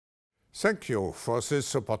Thank you for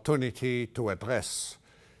this opportunity to address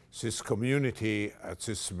this community at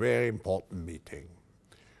this very important meeting.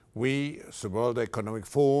 We, the World Economic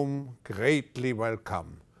Forum, greatly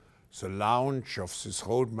welcome the launch of this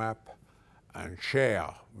roadmap and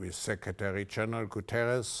share with Secretary General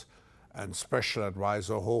Guterres and Special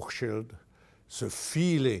Advisor Hochschild the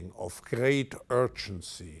feeling of great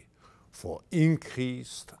urgency for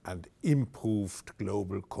increased and improved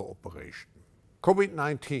global cooperation.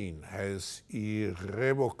 COVID-19 has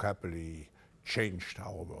irrevocably changed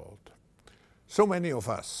our world. So many of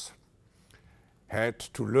us had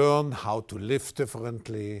to learn how to live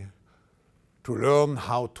differently, to learn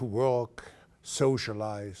how to work,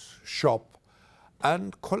 socialize, shop,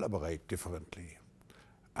 and collaborate differently.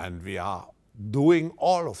 And we are doing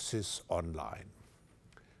all of this online.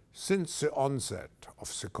 Since the onset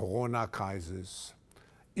of the corona crisis,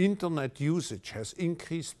 Internet usage has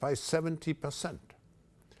increased by 70%.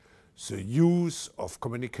 The use of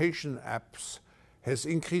communication apps has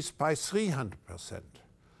increased by 300%,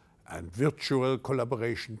 and virtual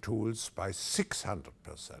collaboration tools by 600%.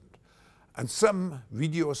 And some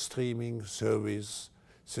video streaming services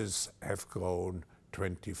have grown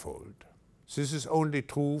 20-fold. This is only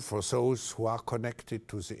true for those who are connected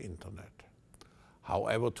to the Internet.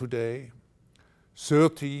 However, today,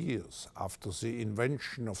 30 years after the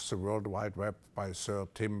invention of the World Wide Web by Sir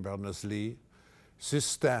Tim Berners-Lee, this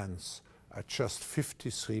stands at just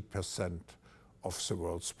 53% of the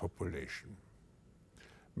world's population.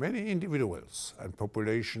 Many individuals and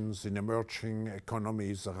populations in emerging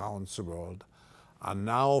economies around the world are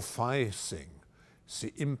now facing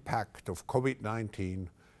the impact of COVID-19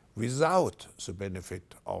 without the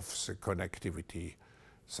benefit of the connectivity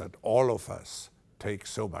that all of us take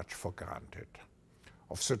so much for granted.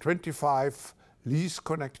 Of the 25 least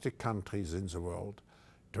connected countries in the world,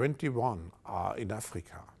 21 are in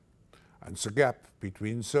Africa. And the gap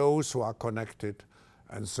between those who are connected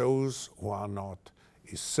and those who are not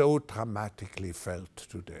is so dramatically felt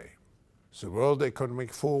today. The World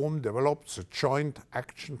Economic Forum developed a joint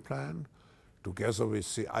action plan together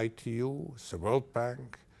with the ITU, the World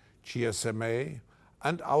Bank, GSMA,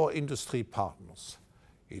 and our industry partners.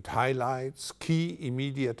 It highlights key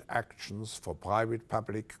immediate actions for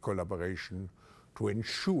private-public collaboration to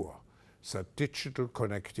ensure that digital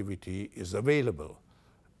connectivity is available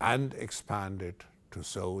and expanded to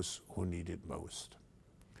those who need it most.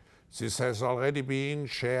 This has already been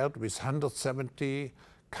shared with 170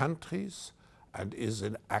 countries and is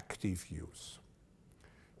in active use.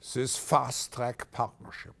 This fast-track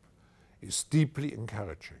partnership is deeply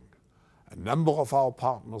encouraging. A number of our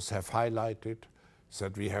partners have highlighted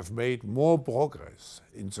that we have made more progress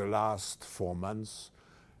in the last 4 months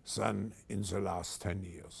than in the last 10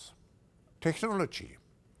 years. Technology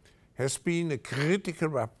has been a critical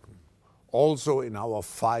weapon also in our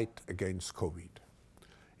fight against COVID.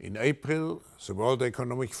 In April, the World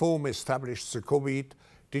Economic Forum established the COVID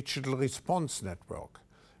Digital Response Network,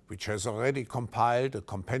 which has already compiled a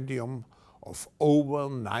compendium of over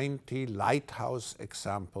 90 lighthouse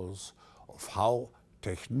examples of how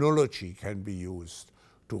technology can be used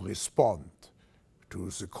to respond to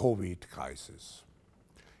the COVID crisis.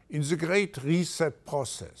 In the Great Reset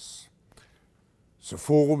process, the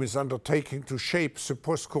Forum is undertaking to shape the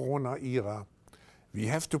post-corona era. We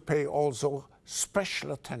have to pay also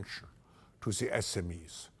special attention to the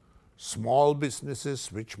SMEs. Small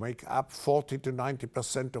businesses, which make up 40 to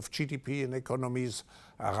 90% of GDP in economies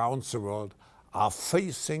around the world, are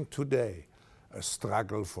facing today a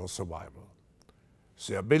struggle for survival.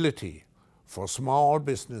 The ability for small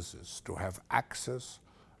businesses to have access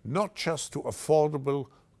not just to affordable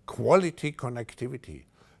quality connectivity,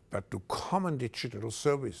 but to common digital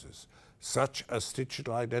services such as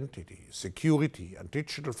digital identity, security, and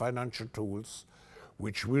digital financial tools,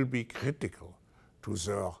 which will be critical to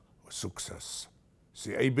their success.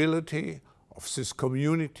 The ability of this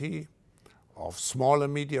community of small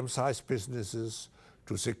and medium-sized businesses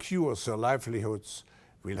to secure their livelihoods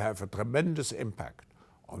will have a tremendous impact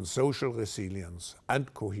on social resilience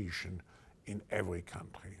and cohesion in every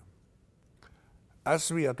country. As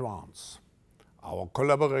we advance our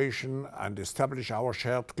collaboration and establish our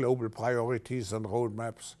shared global priorities and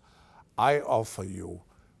roadmaps, I offer you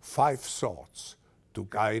 5 thoughts to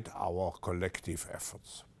guide our collective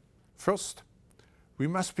efforts. First, we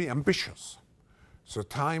must be ambitious. The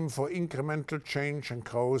time for incremental change and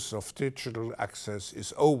growth of digital access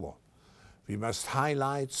is over. We must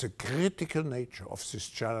highlight the critical nature of this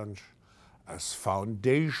challenge as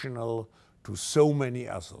foundational to so many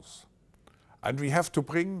others. And we have to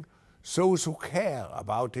bring those who care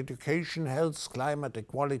about education, health, climate,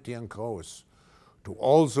 equality and growth to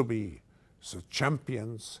also be the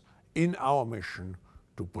champions in our mission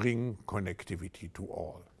to bring connectivity to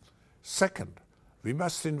all. Second, we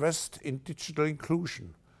must invest in digital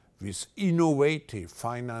inclusion with innovative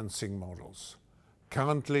financing models.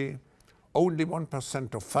 Currently, only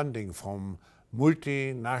 1% of funding from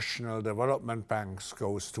multinational development banks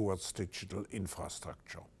goes towards digital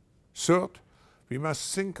infrastructure. Third, we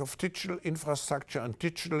must think of digital infrastructure and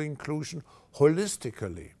digital inclusion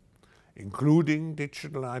holistically, including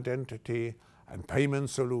digital identity and payment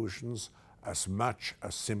solutions as much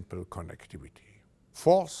as simple connectivity.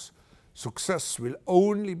 Fourth, success will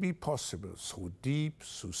only be possible through deep,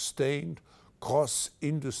 sustained,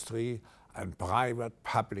 cross-industry and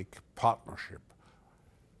private-public partnership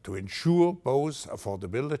to ensure both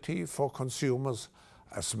affordability for consumers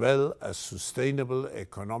as well as sustainable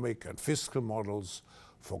economic and fiscal models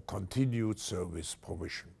for continued service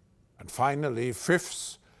provision. And finally,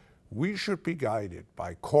 fifth, we should be guided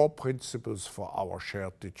by core principles for our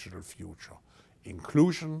shared digital future: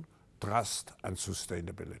 inclusion, trust, and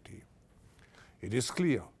sustainability. It is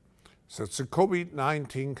clear that the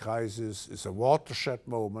COVID-19 crisis is a watershed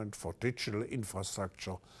moment for digital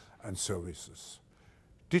infrastructure and services.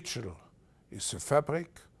 Digital is the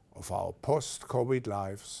fabric of our post-COVID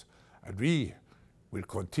lives, and we will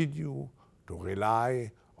continue to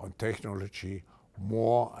rely on technology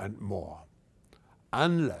more and more,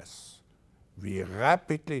 unless we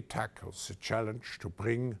rapidly tackle the challenge to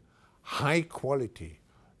bring high-quality,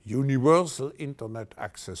 universal internet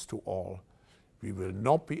access to all. We will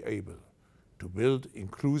not be able to build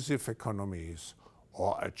inclusive economies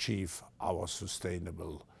or achieve our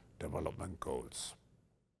sustainable development goals.